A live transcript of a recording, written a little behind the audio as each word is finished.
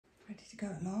ready to go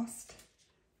at last.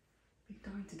 Been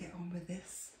dying to get on with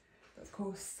this, but of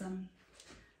course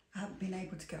I haven't been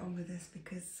able to get on with this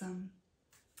because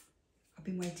I've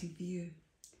been waiting for you.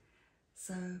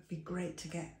 So it'd be great to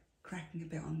get cracking a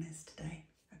bit on this today.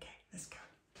 Okay, let's go.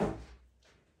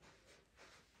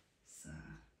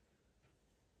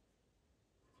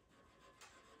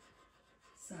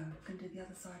 So I'm going to do the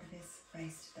other side of his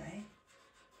face today.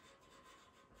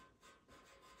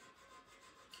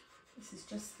 This is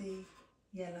just the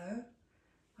yellow.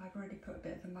 I've already put a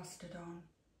bit of the mustard on.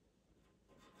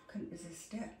 Couldn't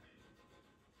resist it.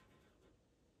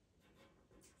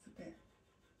 It's a bit,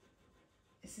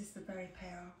 this is the very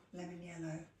pale lemon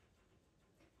yellow.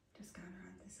 Just going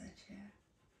around this edge here.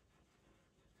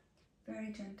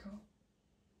 Very gentle.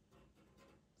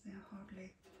 They're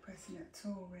hardly pressing it at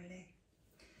all, really.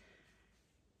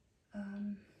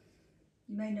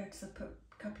 You may notice I put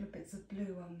a couple of bits of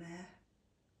blue on there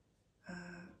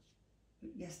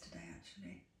yesterday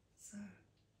actually, so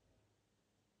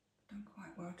I've done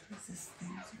quite well to resist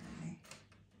things really.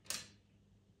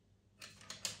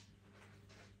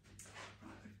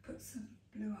 Right, we've put some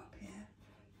blue up here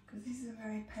because this is a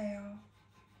very pale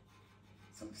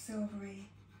sort of silvery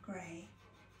grey,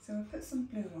 so we'll put some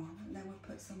blue on and then we'll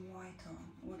put some white on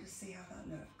and we'll just see how that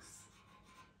looks,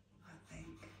 I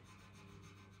think.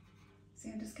 See,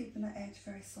 I'm just keeping that edge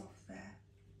very soft there,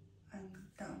 and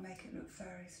that'll make it look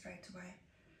furry straight away.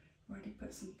 Already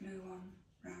put some blue on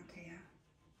round here.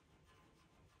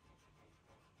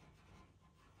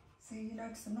 See, you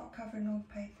notice I'm not covering all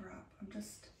the paper up. I'm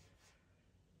just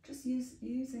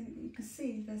using. You can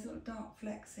see there's little dark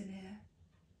flecks in here.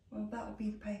 Well, that will be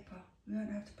the paper. We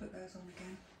won't have to put those on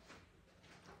again.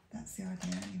 That's the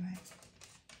idea anyway.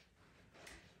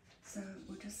 So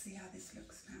we'll just see how this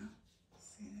looks now.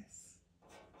 See this.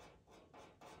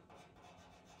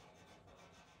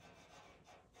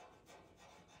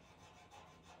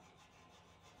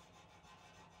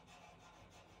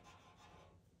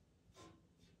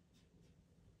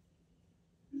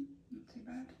 Not too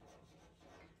bad.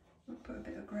 We'll put a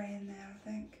bit of grey in there, I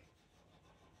think.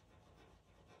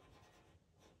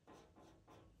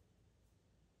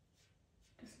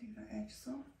 Just leave that edge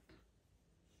soft.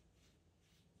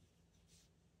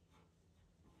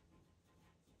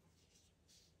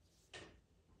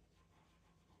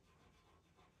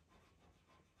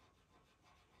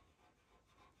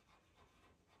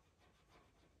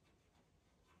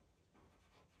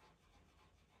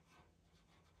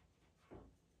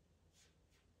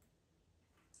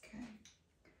 Okay,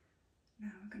 now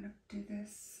we're going to do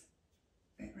this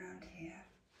bit round here,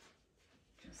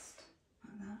 just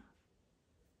like that.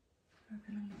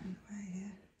 Hoping I'm not in the way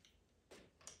here.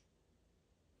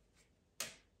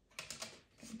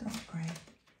 Get dark grey.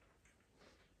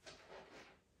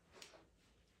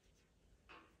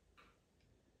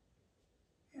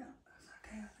 Yeah, that's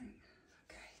okay, I think.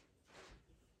 Okay.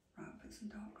 Right, I'll put some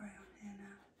dark grey on here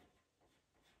now.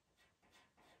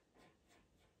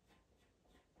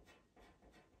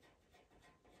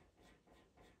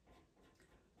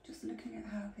 Just looking at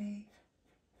how the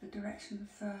direction of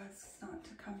the furs start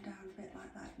to come down a bit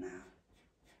like that now.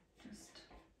 Just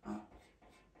up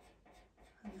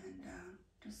and then down.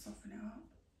 Just soften it up.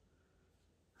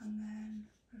 And then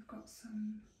we've got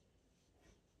some,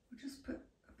 we'll just put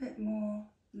a bit more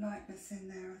lightness in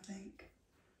there, I think,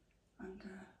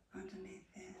 underneath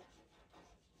here.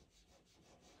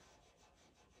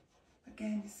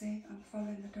 Again, you see, I'm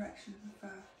following the direction of the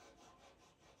fur.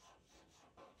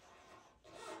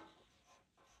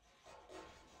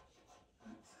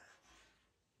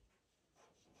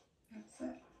 That's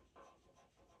it.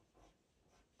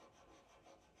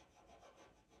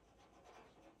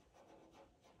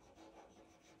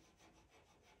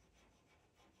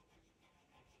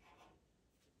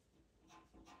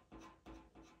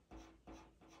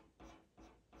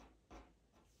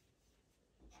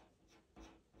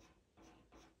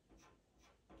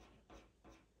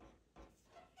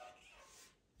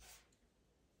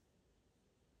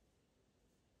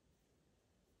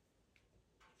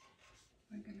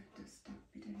 We're going to just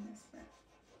be doing this bit.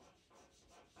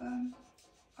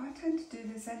 I tend to do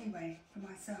this anyway for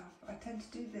myself. I tend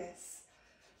to do this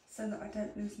so that I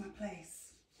don't lose my place.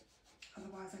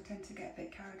 Otherwise I tend to get a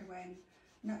bit carried away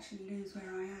and actually lose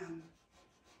where I am.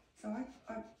 So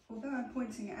although I'm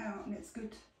pointing it out and it's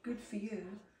good for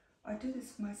you, I do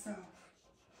this for myself.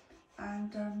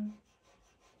 And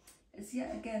it's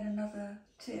yet again another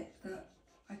tip that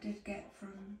I did get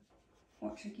from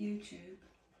watching YouTube.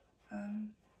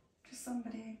 Just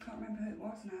somebody, can't remember who it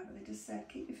was now, but they just said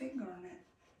keep your finger on it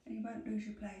and you won't lose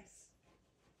your place.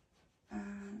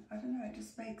 And I don't know, it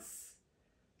just makes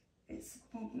it's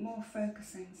more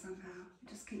focusing somehow. It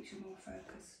just keeps you more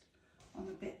focused on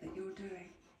the bit that you're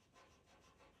doing.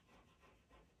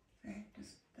 See,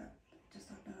 just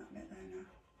under that bit there now.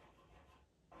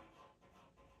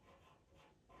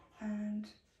 And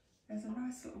there's a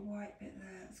nice little white bit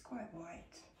there. It's quite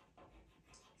white,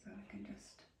 so we can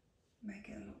just make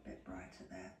it a little bit brighter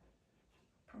there.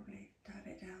 Probably dab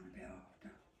it down a bit after.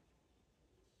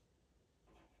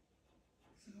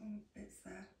 Some little bits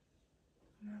there,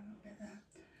 and a little bit there.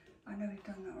 I know we've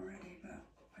done that already, but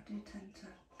I do tend to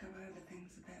go over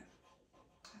things a bit.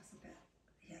 That's a bit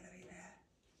yellowy there.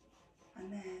 And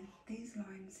then these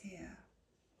lines here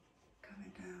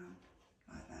coming down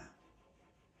like that.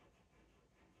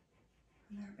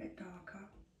 And they're a bit darker,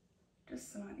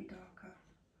 just slightly darker,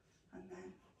 and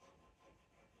then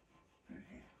through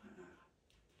here like that.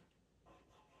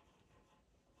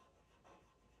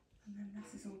 And then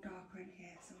this is all darker in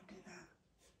here, so we'll do that.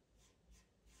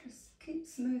 Just keep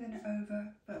smoothing it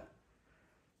over, but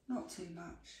not too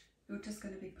much. You're just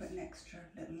going to be putting extra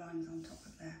little lines on top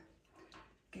of there.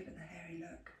 Give it the hairy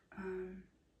look.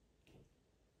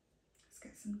 Let's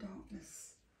get some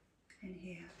darkness in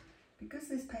here. Because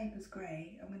this paper's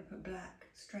grey, I'm going to put black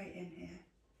straight in here.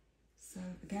 So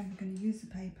again, we're going to use the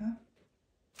paper.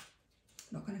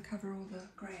 Not going to cover all the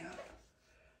grey up,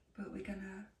 but we're going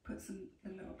to put some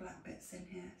little black bits in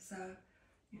here. So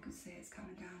you can see it's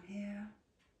coming down here,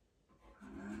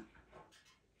 like that.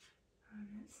 And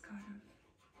it's kind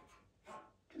of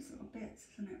just little bits,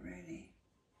 isn't it, really?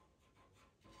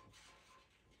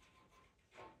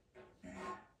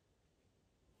 There.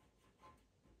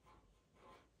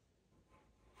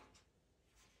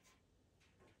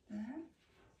 There.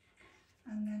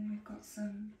 And then we've got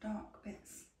some dark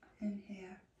bits in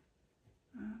here.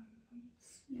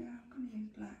 Yeah, I'm going to use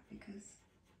black because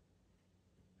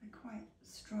they're quite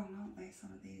strong, aren't they,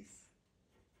 some of these?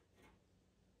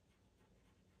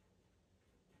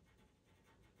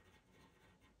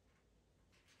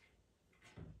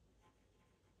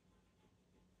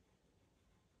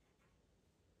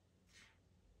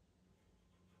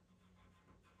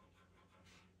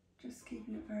 Just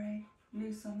keeping it very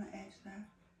loose on the edge there,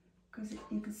 because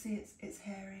you can see it's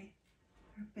hairy.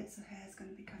 There are bits of hair is going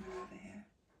to be coming over here.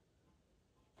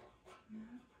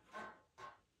 Yeah.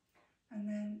 And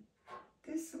then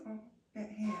this little bit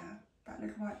here, that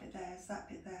little white bit there, is that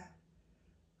bit there.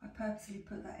 I purposely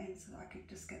put that in so that I could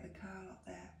just get the curl up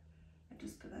there. I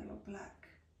just put that little black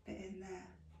bit in there,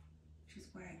 which is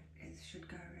where it should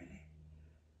go really.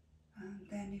 And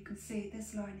then you can see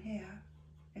this line here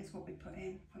is what we put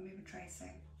in when we were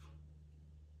tracing.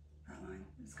 That line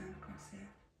is going across here,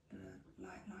 the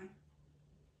light line.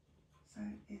 So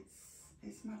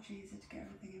it's much easier to get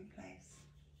everything in place.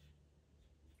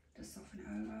 Just soften it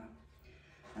over.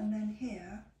 And then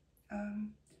here,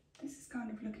 this is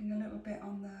kind of looking a little bit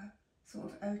on the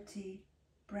sort of oaty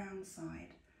brown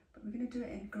side, but we're going to do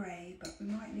it in grey, but we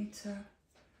might need to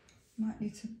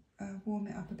warm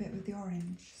it up a bit with the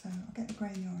orange. So I'll get the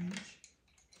grey and the orange.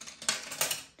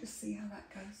 Just see how that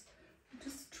goes. I'll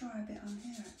just try a bit on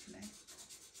here actually.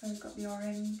 So we've got the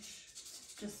orange,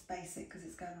 just basic because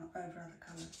it's going over other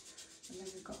colours. And then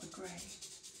we've got the grey.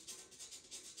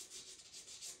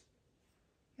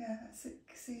 Yeah, that's it.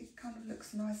 See, it kind of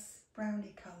looks nice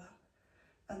browny colour.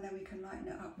 And then we can lighten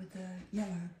it up with the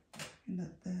yellow, the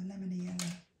lemony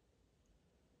yellow.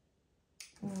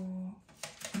 Or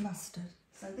the mustard.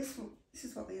 So this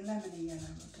is what the lemony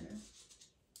yellow will do,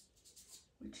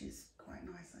 which is quite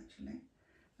nice actually.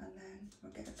 And then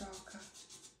we'll get a darker.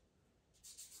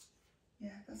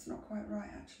 Yeah, that's not quite right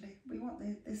actually. We want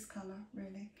this colour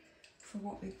really for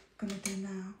what we're going to do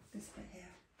now, this bit here.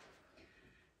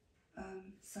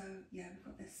 So yeah, we've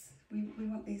got this. We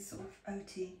want these sort of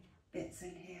oaty bits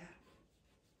in here.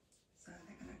 So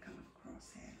they're going to come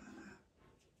across here like that.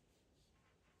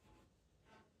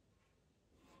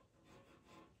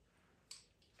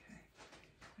 Okay,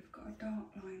 we've got a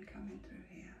dark line coming through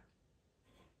here.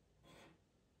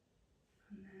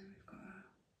 And then we've got a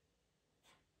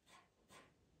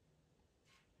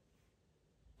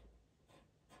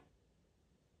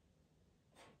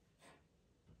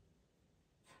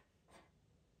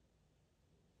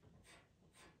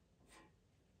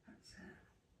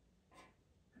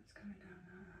that's coming down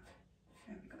there.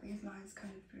 And we've got these lines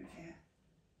coming through here,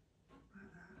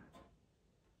 like that.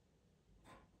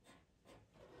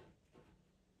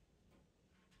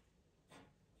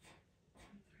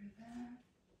 And through there.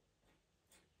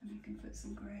 And we can put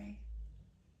some grey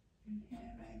in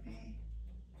here maybe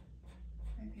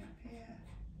up here.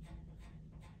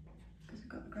 Because we've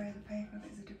got the grey of the paper, but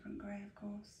it's a different grey of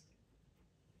course.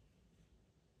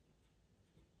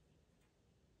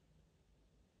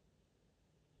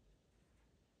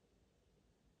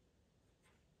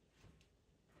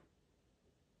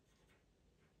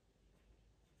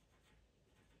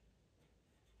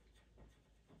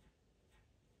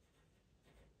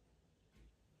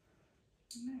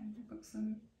 And then we've got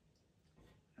some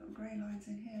little grey lines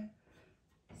in here.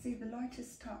 See the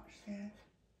lightest touch there,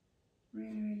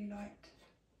 really, really light.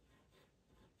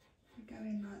 We go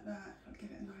in like that, I'll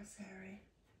give it a nice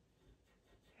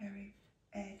hairy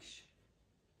edge,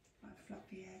 like a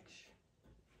fluffy edge.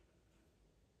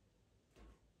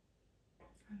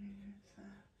 And then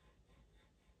there's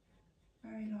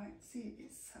very light. See,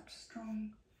 it's such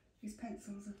strong, these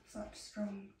pencils have such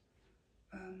strong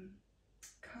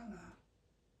colour.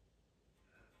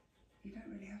 You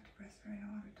don't really have to press very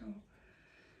hard at all.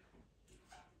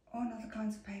 On other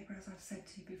kinds of paper, as I've said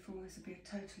to you before, this would be a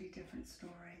totally different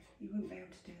story. You wouldn't be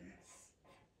able to do this.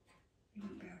 You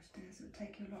wouldn't be able to do this. It would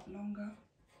take you a lot longer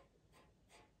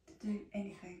to do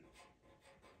anything.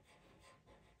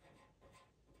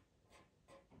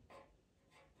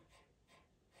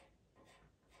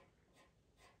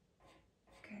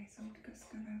 Okay, so I'm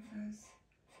just going over those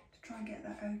to try and get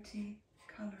that OT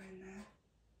colour in there.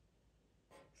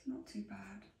 It's not too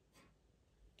bad.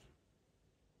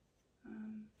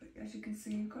 But as you can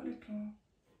see, you've got little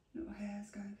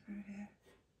hairs going through here.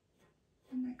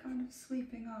 And they're kind of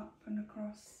sweeping up and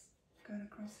across, going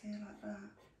across here like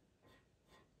that.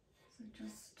 So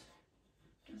just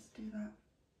do that.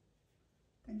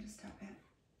 Then just tap it.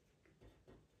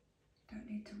 Don't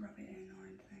need to rub it in or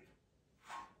anything.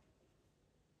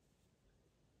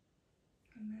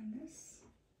 And then this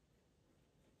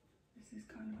is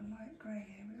kind of a light grey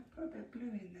here. We'll put a bit of blue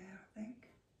in there, I think.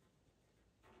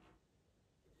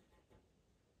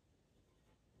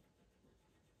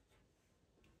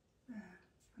 There.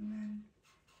 And then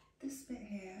this bit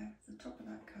here, the top of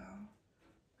that curl,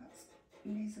 that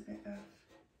needs a bit of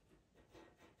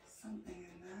something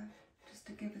in there, just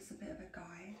to give us a bit of a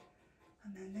guide.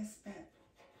 And then this bit,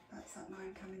 that's that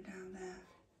line coming down there.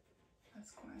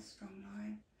 That's quite a strong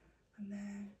line. And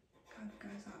then kind of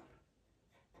goes up,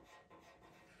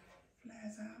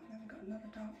 flares out, then we've got another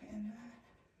dark bit in there.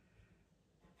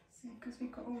 See, because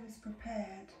we've got all this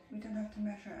prepared, we don't have to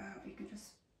measure it out, you can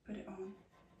just put it on.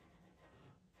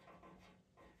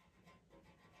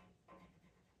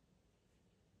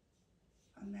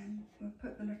 And then we'll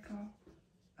put the little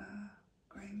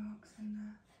grey marks in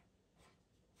there.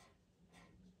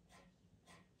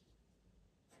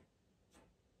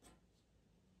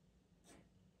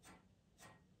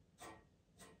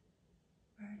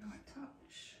 Very light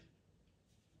touch.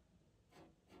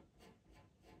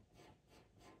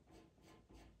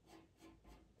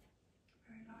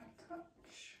 Very light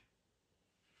touch.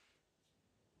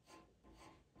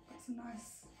 Got some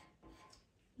nice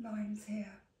lines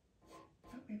here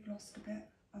that we've lost a bit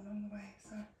along the way,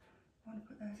 so I want to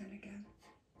put those in again.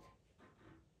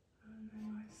 And then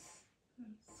nice sort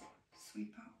of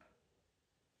sweep up.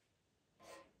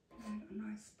 And we've got a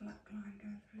nice black line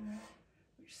going through there,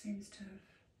 which seems to have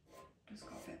just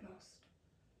got a bit lost.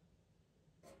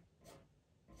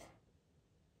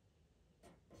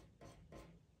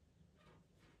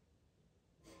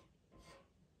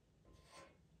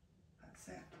 That's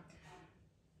it.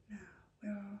 Now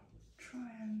we'll try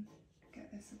and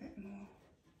get this a bit more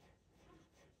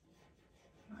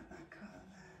like that colour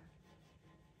there.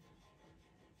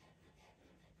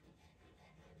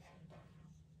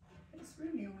 It's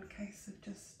really all a case of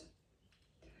just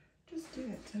do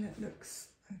it till it looks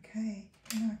okay.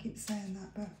 I know I keep saying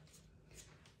that, but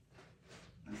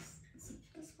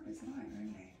that's what it's like,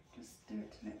 really. Just do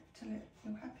it till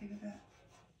you're happy with it.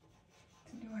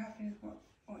 Till you're happy with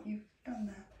what you've done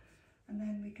there. And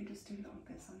then we can just do little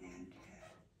bits on the end here,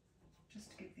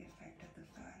 just to give the effect of the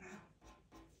fur now.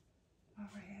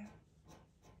 Over here.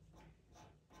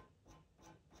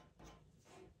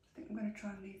 I think I'm going to try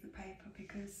and leave the paper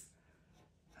because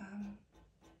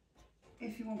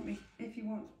if you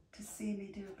want to see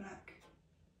me do a black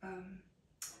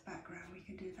background, we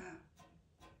can do that.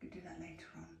 We can do that later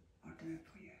on. I'll do it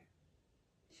for you.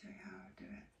 Show you how I do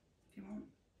it if you want.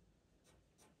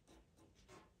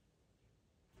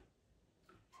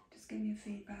 Just give me your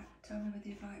feedback. Tell me whether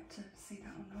you'd like to see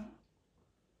that or not.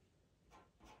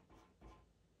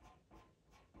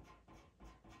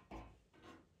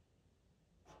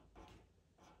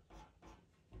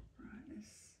 Right,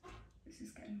 this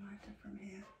is getting lighter from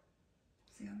here.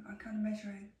 See, I'm kind of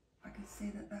measuring. I can see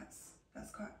that that's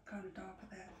quite kind of darker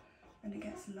there. Then it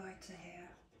gets lighter here,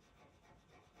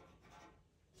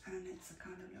 and it's a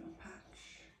kind of little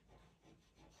patch.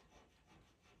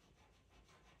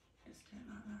 Just do it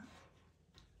like that.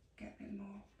 Get a bit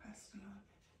more pastel on.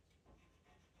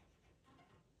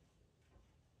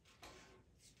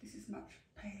 This is much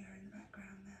paler in the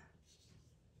background there,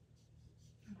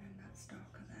 and then that's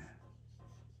darker there.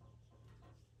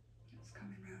 It's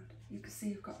coming round. You can see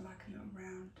you've got like a little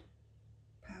round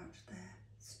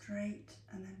straight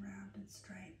and then round and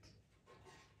straight.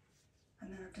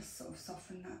 And then I've just sort of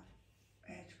softened that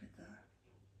edge with the...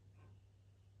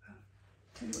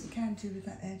 Tell you what you can do with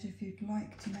that edge if you'd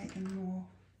like to make them more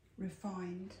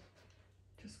refined.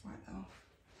 Just wipe that off.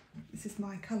 This is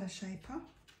my colour shaper.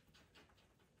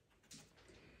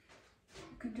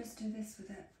 You can just do this with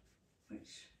it,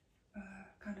 which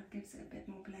kind of gives it a bit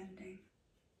more blending,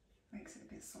 makes it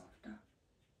a bit softer,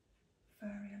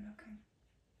 furrier looking.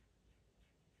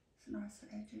 It's nice for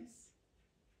edges.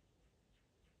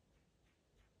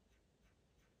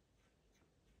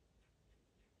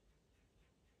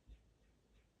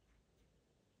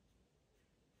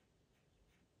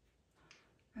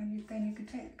 And then you can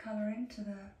take the colour into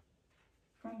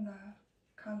from the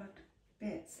coloured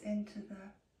bits into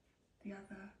the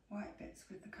other white bits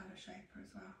with the colour shaper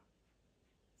as well.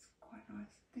 It's quite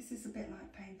nice. This is a bit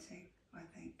like painting, I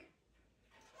think,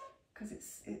 because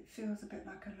it feels a bit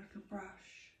like a little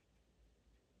brush.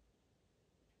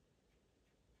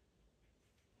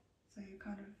 So you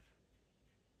kind of,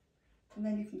 and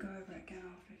then you can go over it again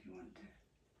after if you want to.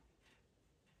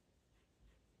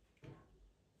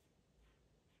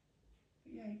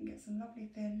 But yeah, you can get some lovely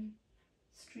thin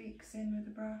streaks in with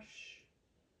the brush.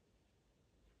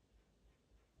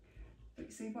 But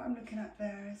you see, what I'm looking at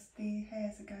there is the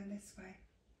hairs are going this way.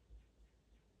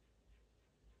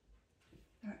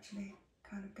 They're actually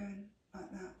kind of going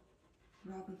like that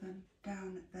rather than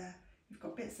down there. You've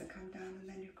got bits that come down and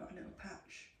then you've got a little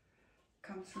patch.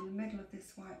 Comes from the middle of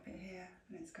this white bit here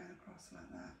and it's going across like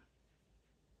that.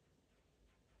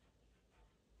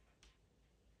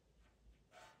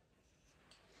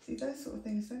 See, those sort of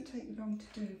things don't take you long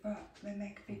to do, but they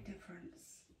make a big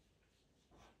difference.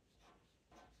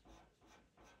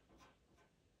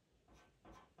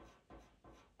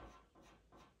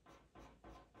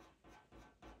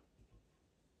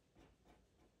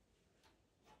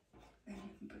 Then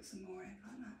you can put some more in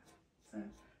like that. So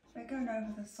they're going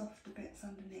over the softer bits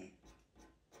underneath.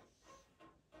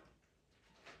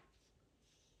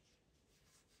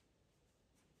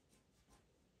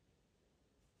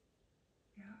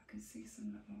 Yeah, I can see some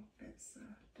little bits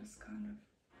just kind of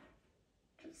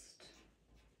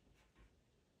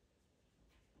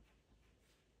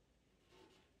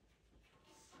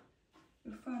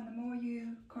You'll find the more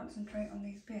you concentrate on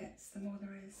these bits, the more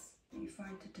there is that you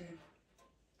find to do.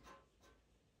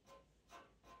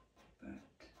 But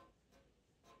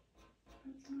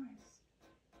that's nice.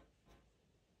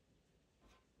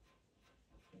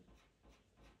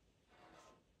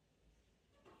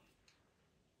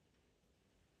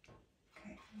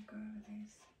 Okay, we'll go over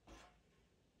these.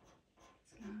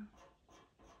 So now,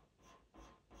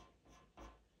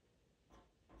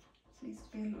 this needs to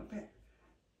be a little bit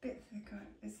thicker.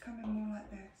 It's coming more like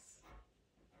this.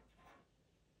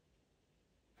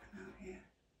 And out here.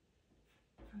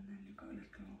 And then you've got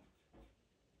little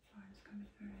lines coming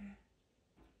through here.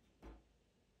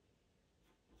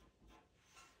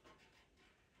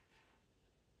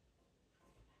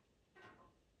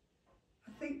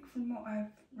 I think from what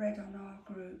I've read on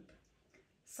our group,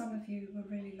 some of you will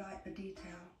really like the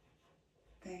detail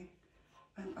thing,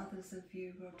 and others of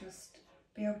you will just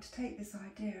be able to take this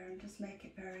idea and just make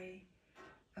it very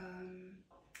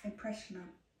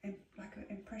like an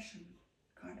impression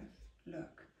kind of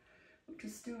look, which will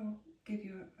still give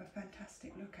you a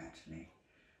fantastic look actually,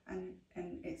 and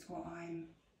it's what I'm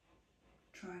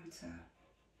trying to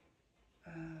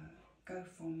go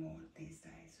for more these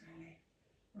days really,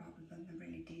 rather than the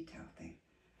really detailed thing,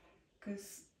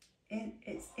 because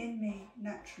it's in me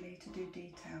naturally to do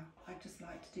detail. I just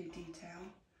like to do detail.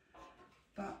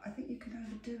 But I think you can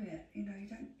overdo it. You know, you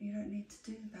don't need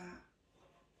to do that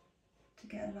to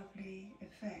get a lovely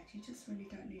effect. You just really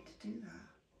don't need to do that.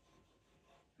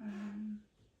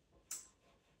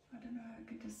 I don't know, it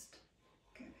could just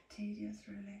get a bit tedious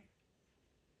really.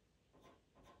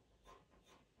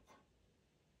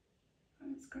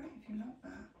 And it's great if you love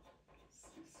that.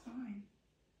 It's fine.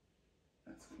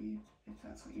 If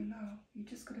that's what you love, you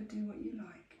just got to do what you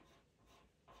like.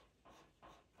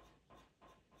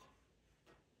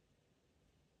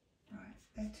 Right,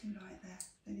 they're too light there.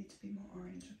 They need to be more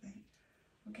orange, I think.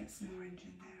 We'll get some orange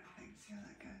in there, I think. See how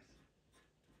that goes.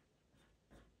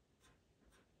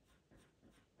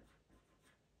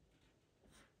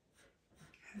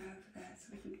 And over there,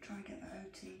 so we can try and get the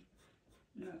OT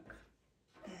look.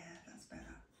 There, that's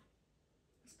better.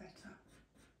 That's better.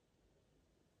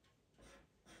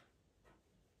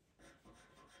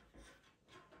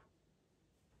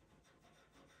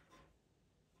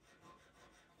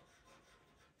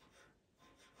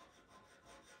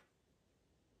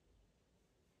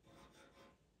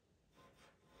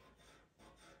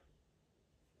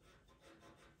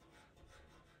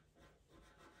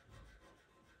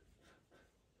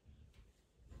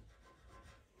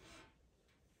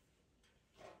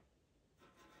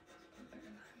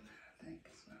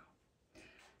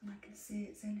 see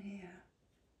it's in here.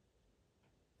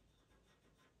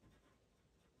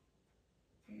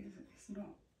 It's not,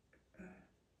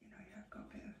 you know, I've got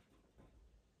a bit of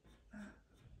that.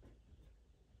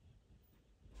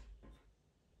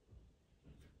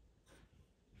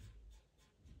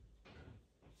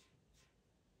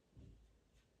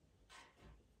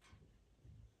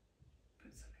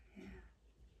 Put some in here.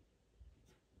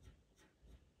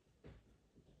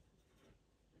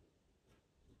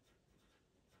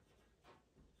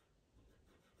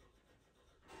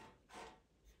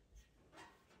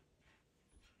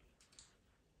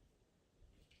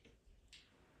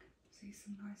 See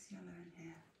some nice yellow in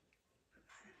here. Put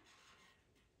that in.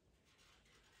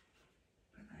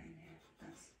 Put that in here.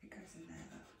 It goes in there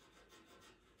though.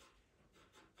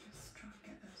 Just try and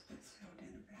get those bits filled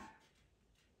in a bit.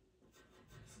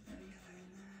 There's a bit of yellow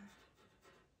in there.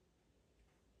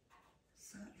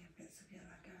 Certainly bits of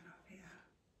yellow going up here.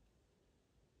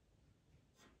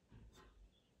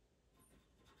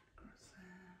 Across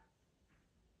there.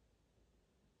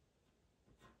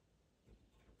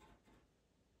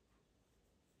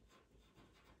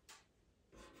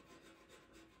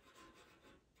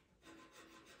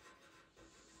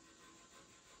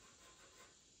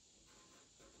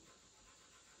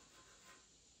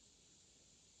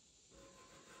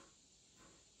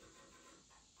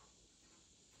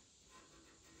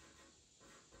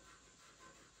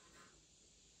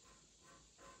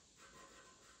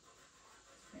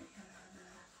 Bit yellow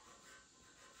there.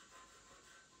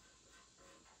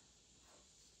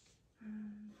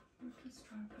 We'll just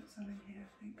try and put some in here, I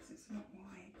think, because it's not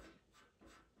white.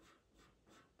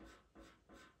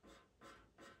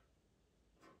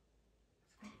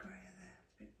 It's a bit greyer there,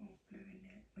 a bit more blue in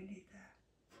it. We need there.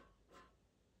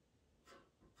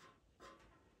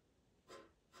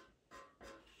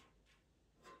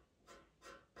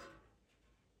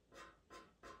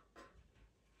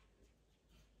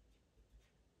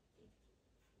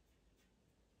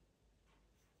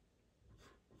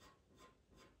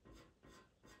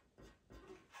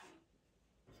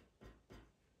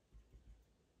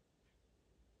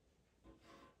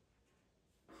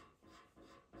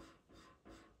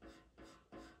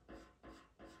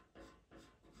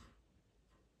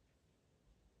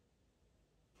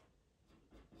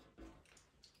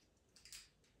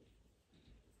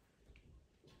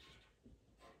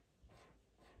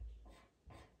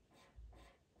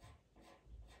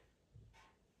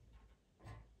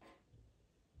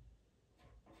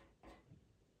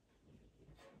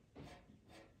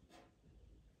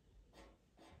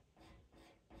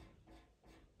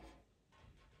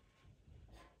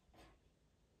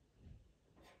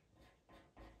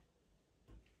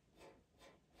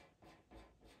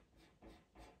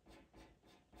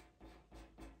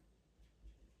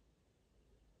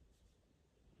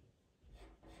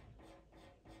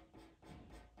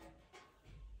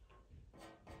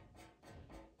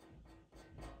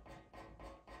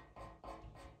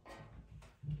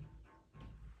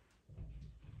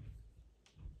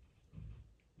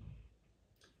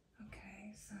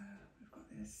 So we've got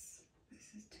this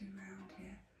is too round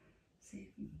here, so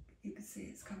you can see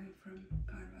it's coming from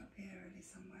kind of up here really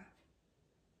somewhere.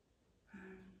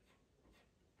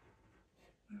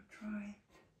 We'll try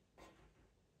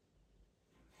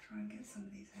and get some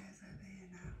of these hairs over here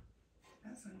now.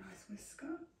 That's a nice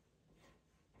whisker.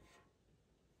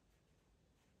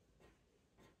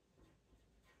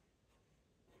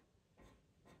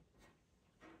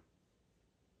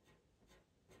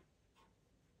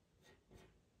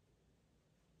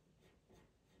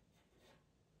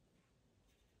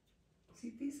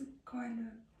 See, these are kind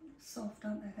of soft,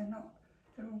 aren't they?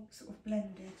 They're all sort of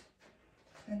blended.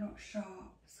 They're not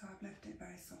sharp, so I've left it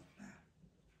very soft there.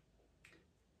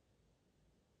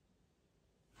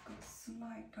 Got a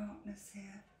slight darkness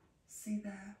here. See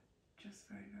there? Just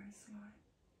very, very slight.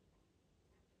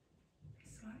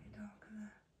 Slightly darker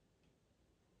there.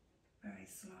 Very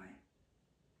slight.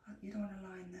 You don't want a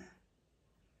line there.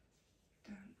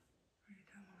 Really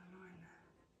don't want a line there.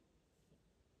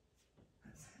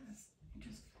 That's it. That's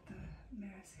just the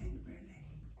merest hint, really.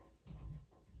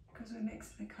 Because we're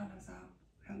mixing the colours up,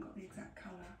 we haven't got the exact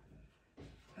colour.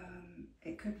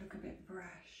 It could look a bit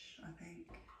brash, I think.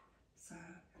 So you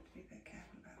have to be a bit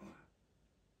careful about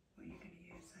what you're going to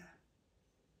use there.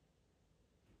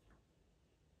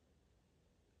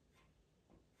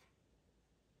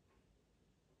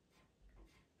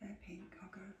 They're pink. I'll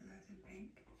go over those in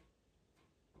pink.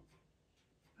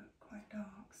 But quite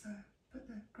dark, so put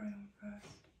the grey on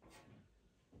first.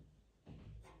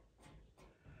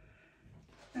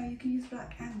 Now you can use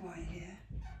black and white here.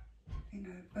 You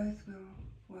know, both will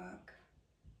work.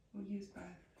 We'll use both.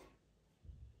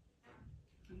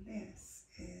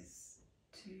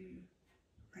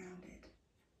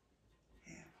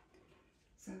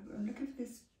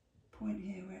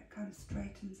 of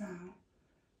straightens out,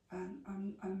 and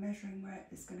I'm measuring where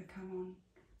it's going to come on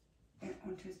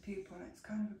onto his pupil. It's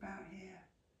kind of about here,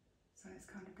 so it's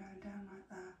kind of going down like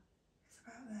that. It's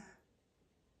about there.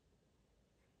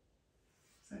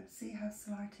 So see how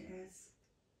slight it is,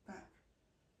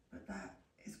 but that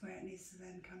is where it needs to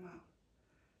then come up,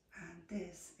 and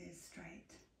this is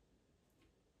straight.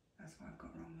 That's what I've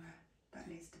got wrong there. That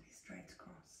needs to be straight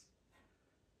across.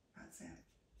 That's it.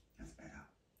 That's better.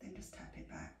 Then just tap it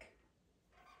back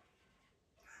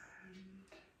and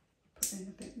put in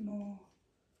a bit more.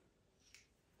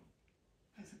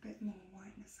 There's a bit more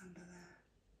whiteness under there.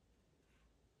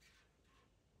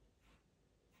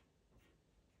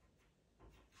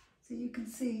 So you can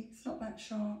see it's not that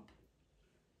sharp.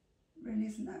 It really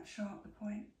isn't that sharp. The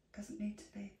point doesn't need to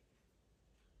be.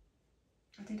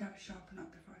 I did have a sharpen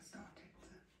up before I started.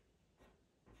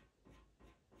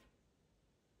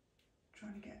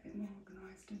 Trying to get a bit more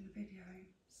organised in the video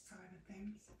side of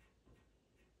things.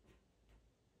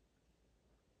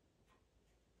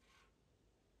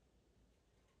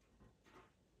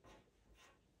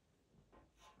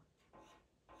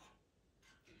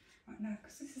 Right now,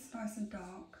 because this is nice and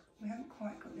dark, we haven't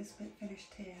quite got this bit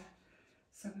finished here,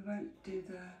 so we won't do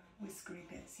the whiskery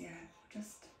bits yet.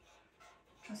 Just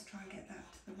try and get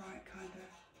that to the right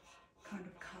kind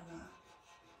of colour.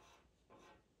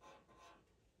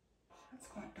 That's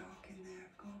quite dark in there,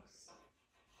 of course.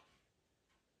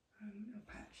 Little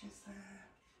patches there,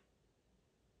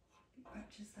 little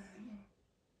patches there, little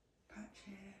patch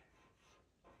here.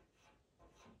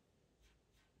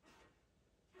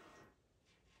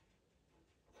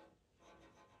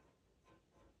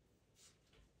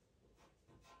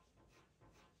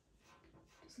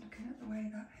 Just looking at the way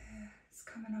that hair is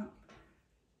coming up,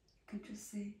 you can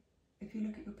just see, if you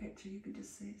look at your picture, you can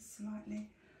just see it slightly,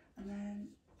 and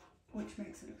then which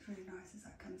makes it look really nice as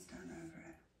that comes down over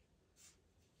it.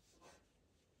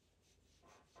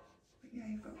 But yeah,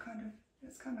 you've got kind of,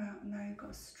 it's come out, and now you've got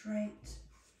a straight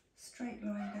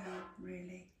line down,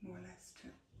 really, more or less,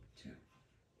 to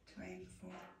aim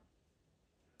for.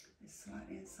 It's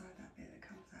slightly inside that bit that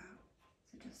comes out,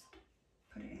 so just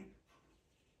put it in.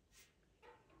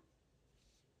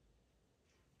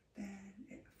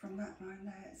 Then from that line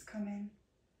there, it's coming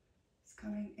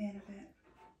in a bit.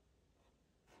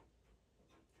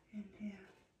 In here,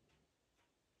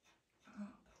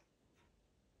 up.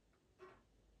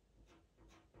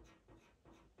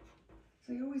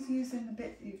 So you're always using the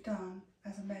bit that you've done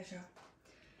as a measure.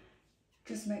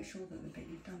 Just make sure that the bit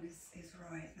you've done is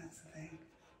right, that's the thing.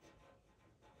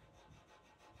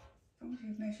 As long as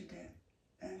you've measured it,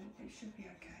 then it should be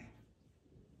okay.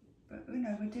 But you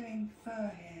know, we're doing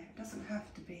fur here. It doesn't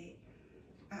have to be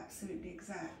absolutely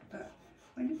exact, but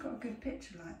when you've got a good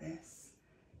picture like this,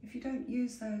 if you don't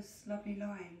use those lovely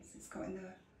lines it's got in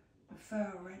the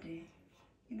fur already,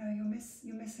 you know, you're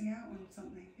missing out on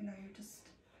something. You know,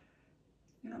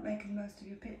 you're not making the most of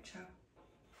your picture.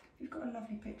 If you've got a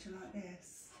lovely picture like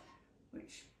this,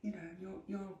 which, you know,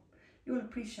 you'll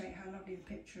appreciate how lovely the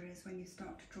picture is when you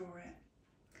start to draw it.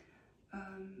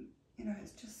 You know,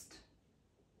 it's just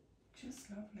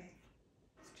lovely.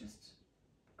 It's just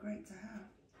great to have.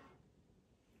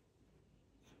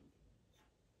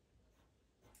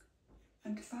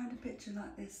 And to find a picture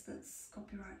like this that's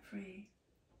copyright free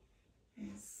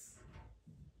is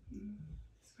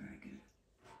it's very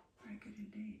good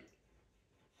indeed.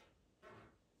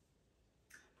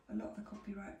 A lot of the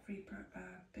copyright free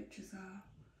pictures are,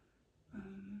 I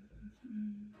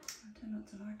tend not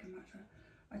to like them much.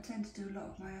 I tend to do a lot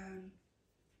of my own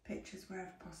pictures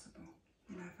wherever possible.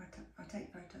 You know, if I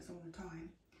take photos all the time,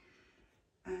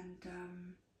 and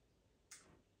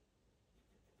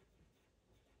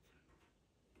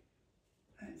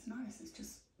it's nice. It's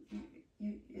just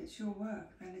it's your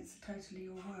work. Then it's totally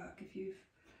your work. If you've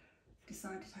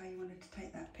decided how you wanted to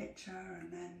take that picture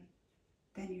and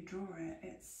then you draw it,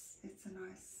 it's a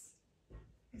nice.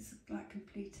 It's like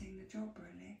completing the job,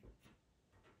 really.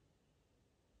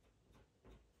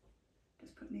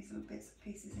 Just putting these little bits and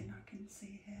pieces in. I can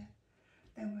see here.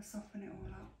 Then we'll soften it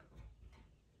all up.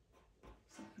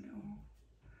 Soften it all.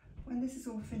 When this is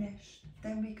all finished,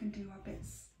 then we can do our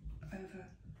bits over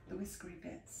the whiskery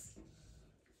bits.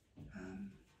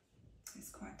 It's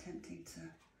quite tempting to,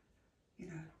 you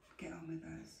know, get on with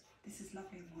those. This is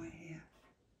lovely and white here,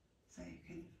 so you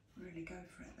can really go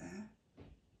for it there.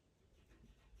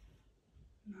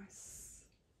 Nice.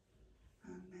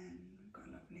 And then we've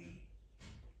got lovely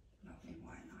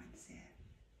white lines here.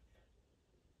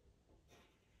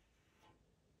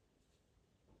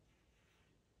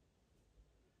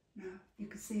 Now you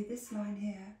can see this line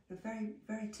here, the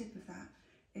very tip of that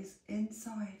is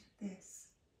inside this.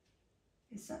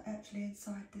 It's actually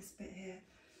inside this bit here,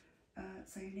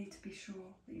 so you need to be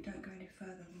sure that you don't go any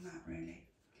further than that really.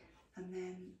 And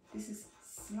then this is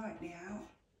slightly out.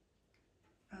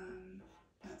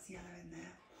 That's yellow in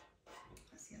there.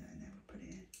 That's yellow in there, we'll put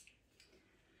it in.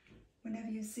 Whenever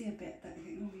you see a bit that you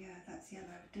think, oh yeah, that's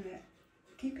yellow, do it.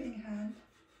 Keep it in your hand,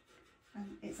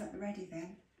 and it's at the ready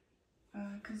then,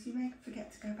 because you may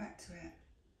forget to go back to it,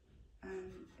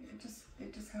 and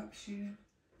it just helps you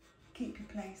keep your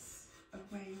place of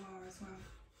where you are as well.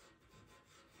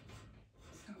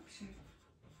 Just helps you.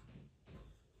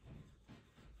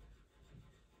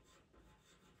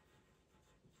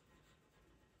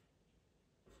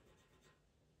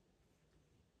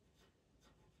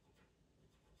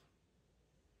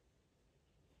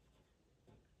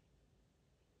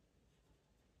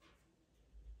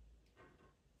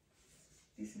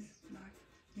 This is like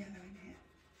yellow in here,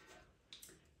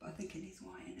 but I think it needs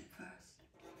white in it first.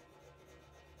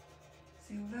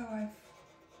 See, although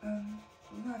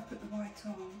I've put the white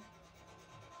on,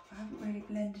 I haven't really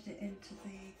blended it into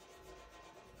the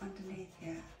underneath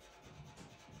yet.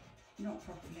 Not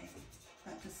properly.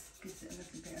 That just gives it a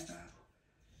little bit of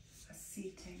a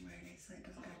seating really, so it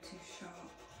doesn't go too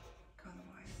sharp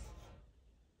colour-wise.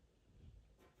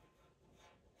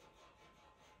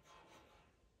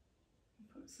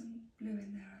 Put some blue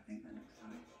in there, I think that looks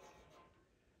like.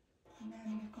 And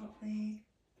then you've got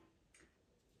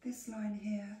this line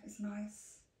here is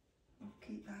nice. We'll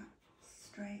keep that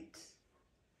straight,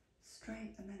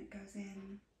 and then it goes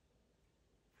in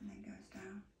and then goes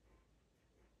down.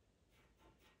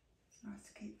 It's nice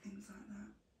to keep things like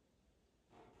that.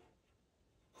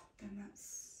 Then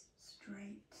that's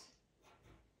straight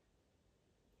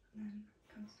and then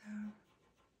comes down.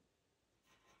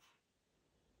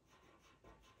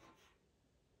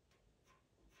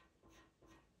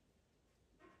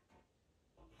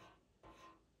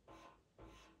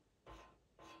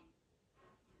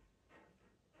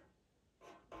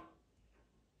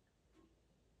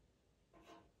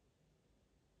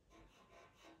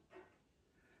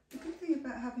 The good thing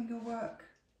about having your work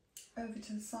over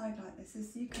to the side like this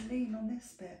is you can lean on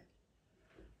this bit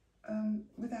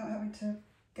without having to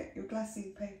get your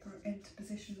glassine paper into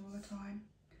position all the time,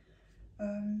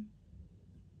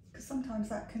 because sometimes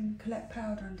that can collect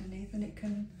powder underneath, and it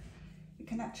can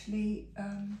actually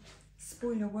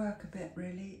spoil your work a bit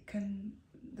really.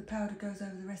 The powder goes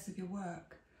over the rest of your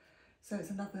work, so it's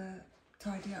another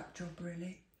tidy up job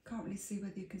really. Can't really see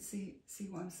whether you can see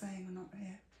what I'm saying or not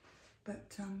here,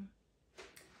 but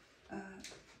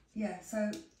yeah, so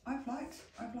I've liked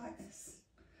this.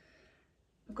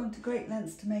 I've gone to great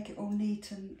lengths to make it all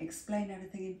neat and explain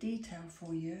everything in detail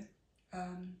for you,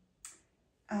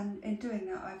 and in doing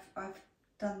that I've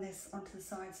done this onto the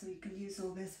side so you can use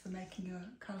all this for making your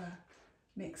colour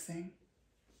mixing.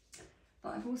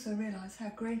 But I've also realised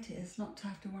how great it is not to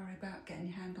have to worry about getting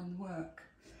your hand on the work.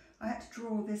 I had to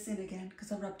draw this in again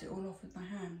because I rubbed it all off with my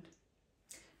hand,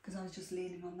 because I was just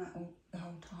leaning on that the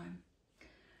whole time.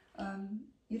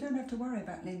 You don't have to worry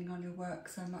about leaning on your work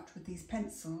so much with these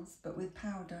pencils, but with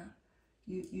powder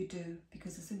you do,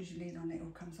 because as soon as you lean on it, it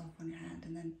all comes off on your hand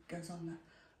and then goes on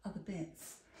the other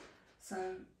bits. So,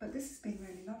 but this has been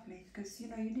really lovely, because you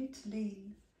know, you need to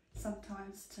lean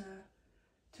sometimes to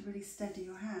really steady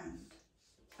your hand,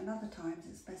 and other times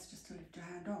it's best just to lift your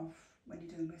hand off when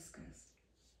you're doing whiskers.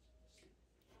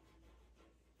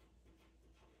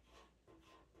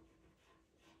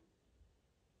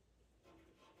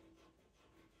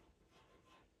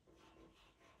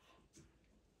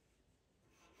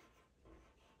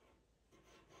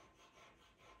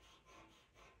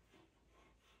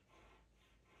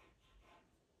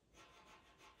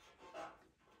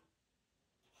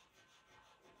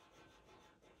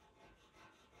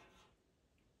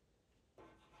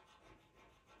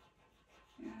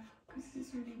 Yeah, because this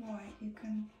is really white, you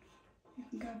can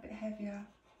go a bit heavier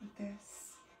with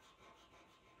this,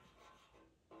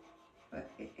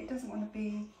 but it doesn't want to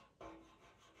be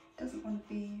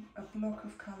a block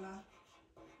of colour.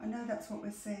 I know that's what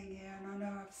we're saying here, and I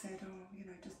know I've said, oh, you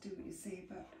know, just do what you see,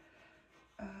 but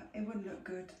it wouldn't look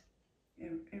good.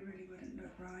 It really wouldn't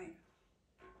look right.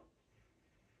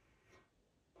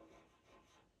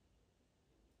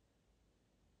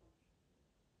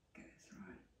 Get this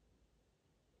right.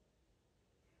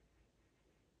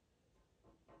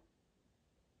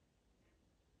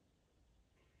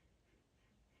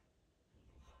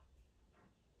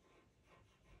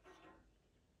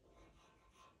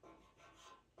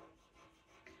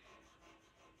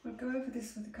 We'll go over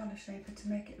this with the colour shaper to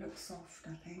make it look soft,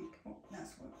 I think. Oh,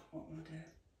 that's what we'll do.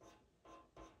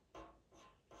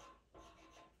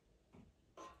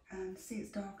 and see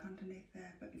it's dark underneath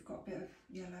there, but you've got a bit of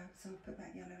yellow, so I'll put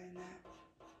that yellow in there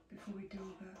before we do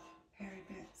all the hairy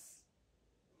bits.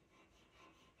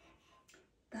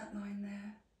 That line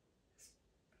there is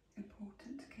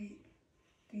important to keep.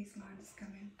 These lines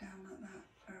coming down like that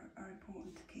are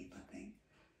important to keep, I think,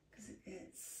 because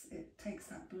it takes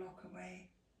that block away.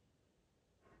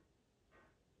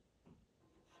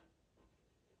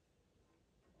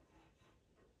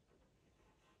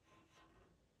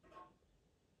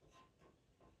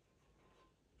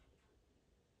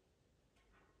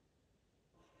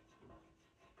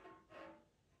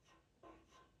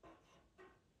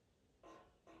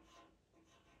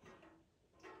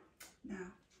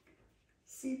 Now,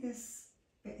 see this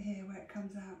bit here where it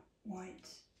comes out white?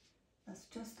 That's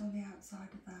just on the outside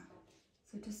of that.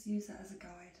 So just use that as a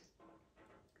guide.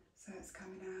 So it's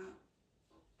coming out,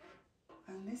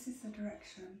 and this is the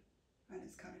direction, and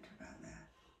it's coming to about there.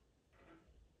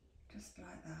 Just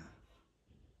like that.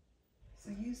 So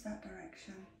use that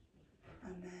direction,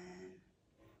 and then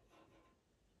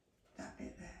that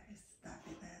bit there is that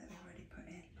bit there that we've already put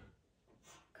in.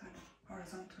 Kind of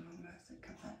horizontal almost, it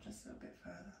comes out just a little bit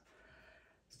further.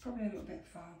 It's probably a little bit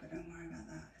far, but don't worry about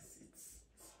that.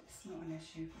 It's not an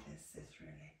issue for this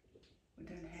really. We're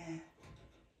doing hair.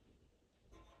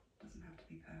 Doesn't have to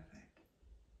be perfect.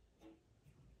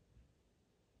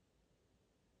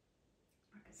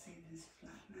 I can see this is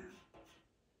flat now.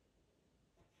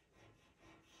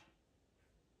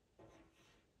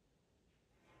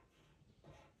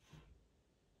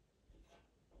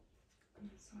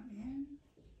 Slightly in,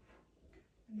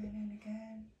 and then in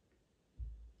again,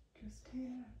 just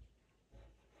here.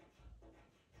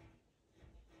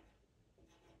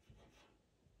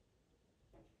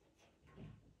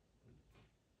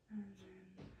 And then,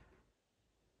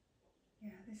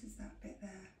 yeah, this is that bit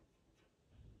there.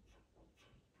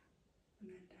 And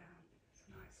then down. It's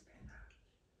a nice bit there.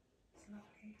 It's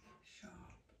lovely,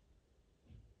 sharp.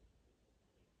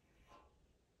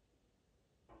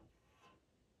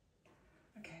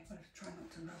 Okay, well, try not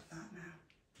to rub that now.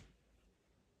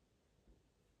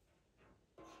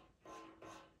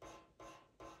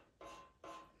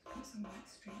 Put some white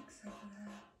streaks over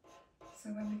there. So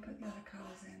when we put the other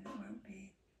colours in, they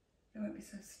won't be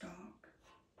so stark.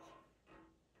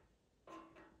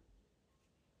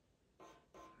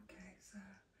 Okay, so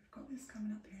we've got this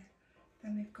coming up here.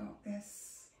 Then we've got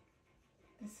this.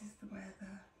 This is where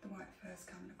the white fur's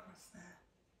coming across there.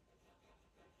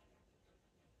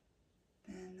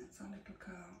 Then that's our little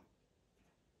curl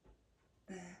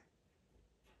there,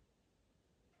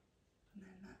 and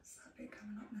then that's that bit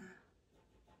coming up now.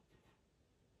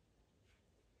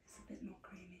 It's a bit more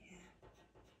creamy here,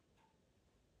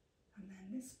 and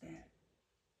then this bit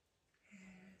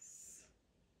is,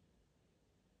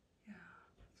 yeah,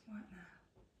 it's white now,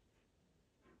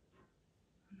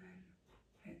 and then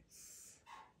it's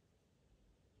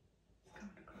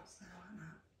coming across there like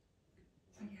that.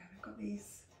 So yeah, we've got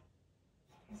these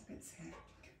bits here,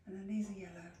 and then these are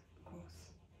yellow, of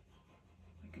course.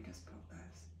 We could just pop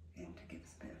those in to give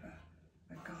us a bit of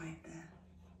a guide there,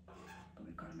 but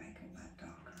we've got to make all that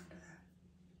darker under there.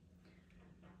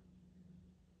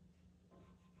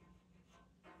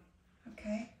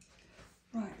 Okay,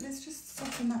 right, let's just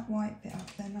soften that white bit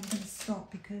up then. I'm going to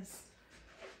stop because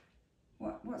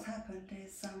what's happened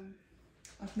is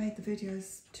I've made the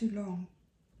videos too long.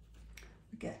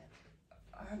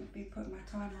 I haven't been putting my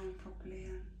timer on properly,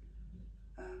 and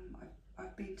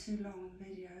I've been too long on the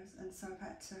videos, and so I've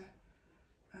had to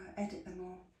edit them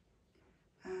all.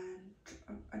 And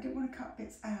I didn't want to cut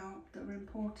bits out that were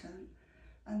important,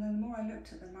 and then the more I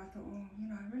looked at them, I thought, oh, you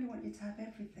know, I really want you to have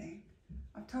everything.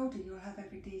 I've told you you'll have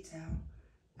every detail,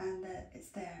 and that it's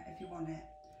there if you want it,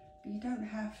 but you don't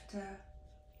have to,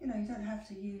 you know, you don't have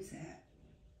to use it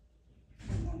if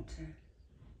you don't want to,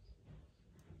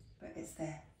 but it's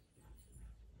there.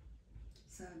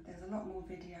 So there's a lot more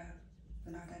video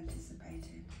than I'd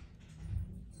anticipated.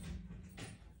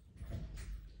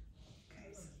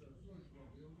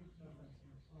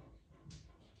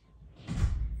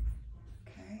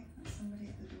 Okay, that's somebody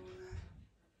at the door there.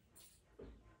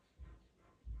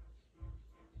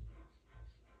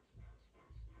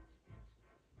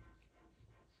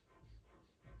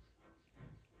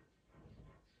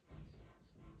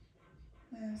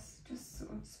 There's just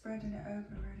sort of spreading it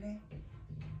over really.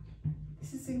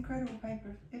 This is incredible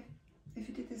paper. If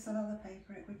you did this on other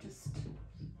paper, it would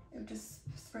just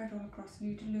spread all across, and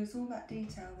you'd lose all that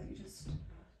detail that you just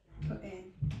put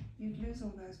in. You'd lose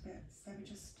all those bits. They would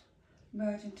just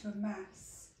merge into a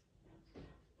mass.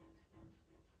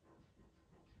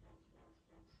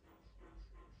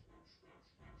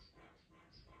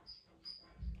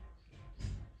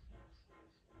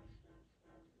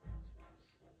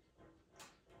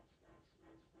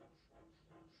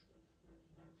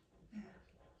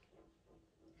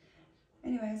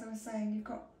 Anyway, as I was saying,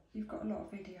 you've got a lot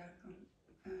of video.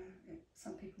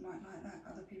 Some people might like that.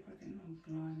 Other people think, oh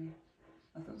blimey,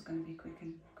 I thought it was going to be quick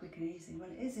and easy. Well,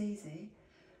 it is easy,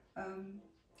 and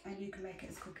you can make it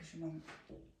as quick as you want.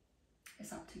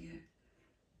 It's up to you.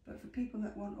 But for people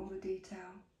that want all the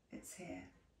detail, it's here,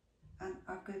 and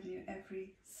I've given you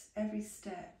every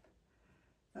step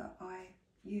that I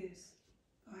use.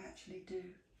 I actually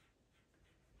do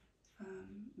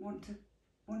want to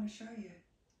show you.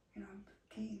 You know, I'm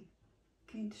keen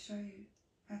to show you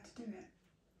how to do it.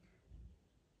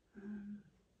 I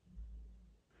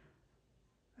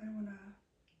don't want to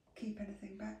keep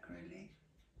anything back really.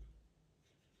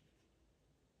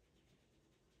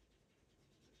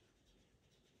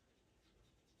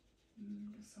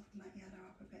 Just soften that yellow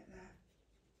up a bit there.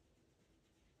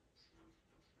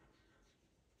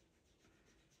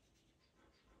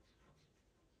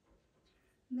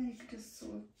 And then you could just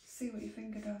sort of see what your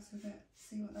finger does with it,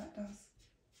 see what that does.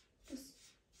 Just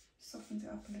softens it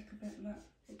up a little bit, look,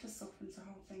 it just softens the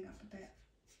whole thing up a bit.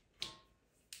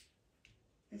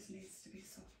 This needs to be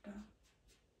softer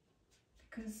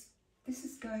because this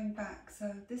is going back,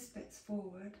 so this bit's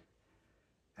forward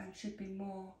and should be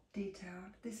more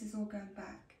detailed. This is all going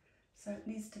back, so it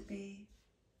needs to be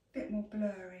a bit more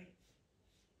blurry.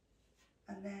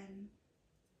 And then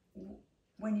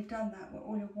when you've done that,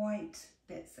 all your white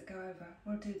bits that go over,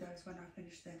 we'll do those when I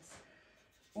finish this,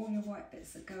 all your white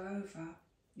bits that go over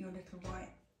your little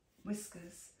white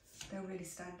whiskers, they'll really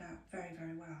stand out very,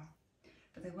 very well.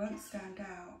 But they won't stand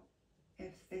out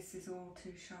if this is all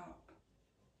too sharp.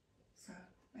 So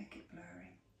make it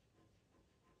blurry.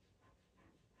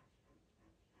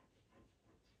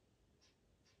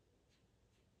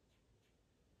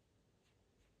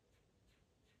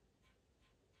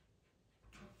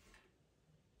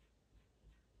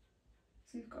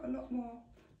 So you've got a lot more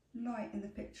light in the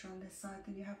picture on this side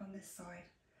than you have on this side.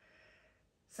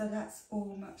 So that's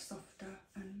all much softer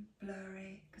and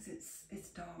blurry because it's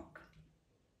dark.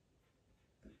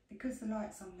 But because the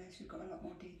light's on this, you've got a lot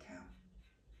more detail.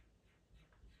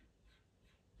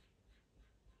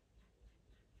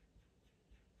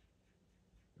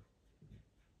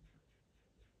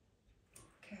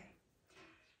 Okay,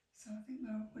 so I think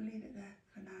we'll leave it there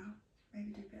for now.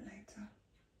 Maybe do a bit later.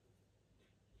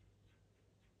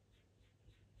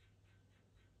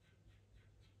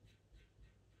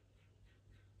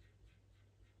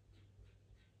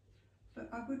 But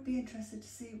I would be interested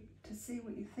to see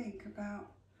what you think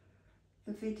about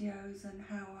the videos and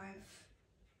how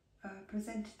I've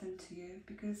presented them to you,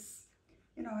 because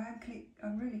you know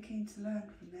I'm really keen to learn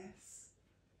from this.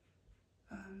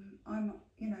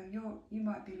 You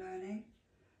might be learning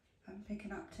and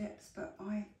picking up tips, but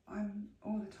I'm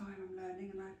all the time I'm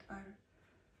learning, and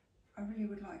I really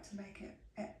would like to make it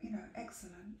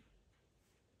excellent.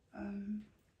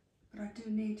 But I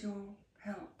do need your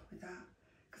help with that,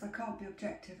 because I can't be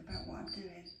objective about what I'm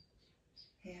doing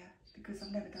here because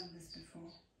I've never done this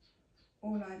before.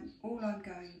 All I'm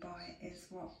going by is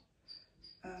what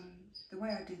the way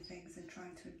I do things and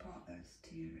trying to impart those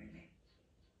to you really.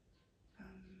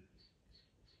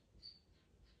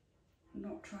 I'm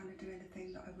not trying to do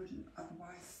anything that I wouldn't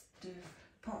otherwise do,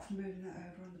 apart from moving that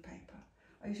over on the paper.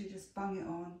 I usually just bung it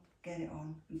on, get it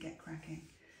on and get cracking.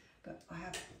 But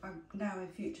now in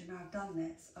future, now I've done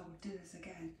this, I will do this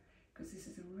again, because this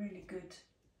is a really good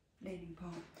leaning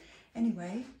part.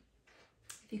 Anyway,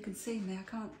 if you can see me, I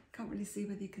can't really see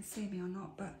whether you can see me or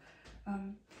not, but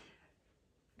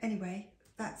anyway,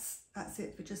 that's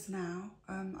it for just now.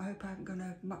 I hope I haven't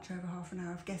gone much over half an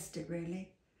hour. I've guessed it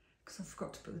really, because I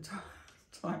forgot to put the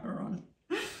timer on.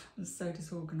 I'm so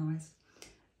disorganised.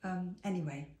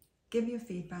 Anyway, give me your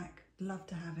feedback, love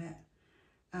to have it.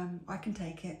 I can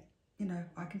take it,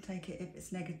 I can take it if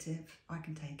it's negative, I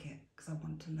can take it because I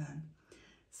want to learn.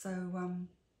 So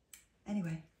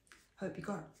anyway, hope you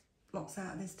got lots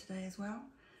out of this today as well,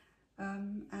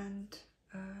 and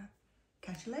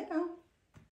catch you later.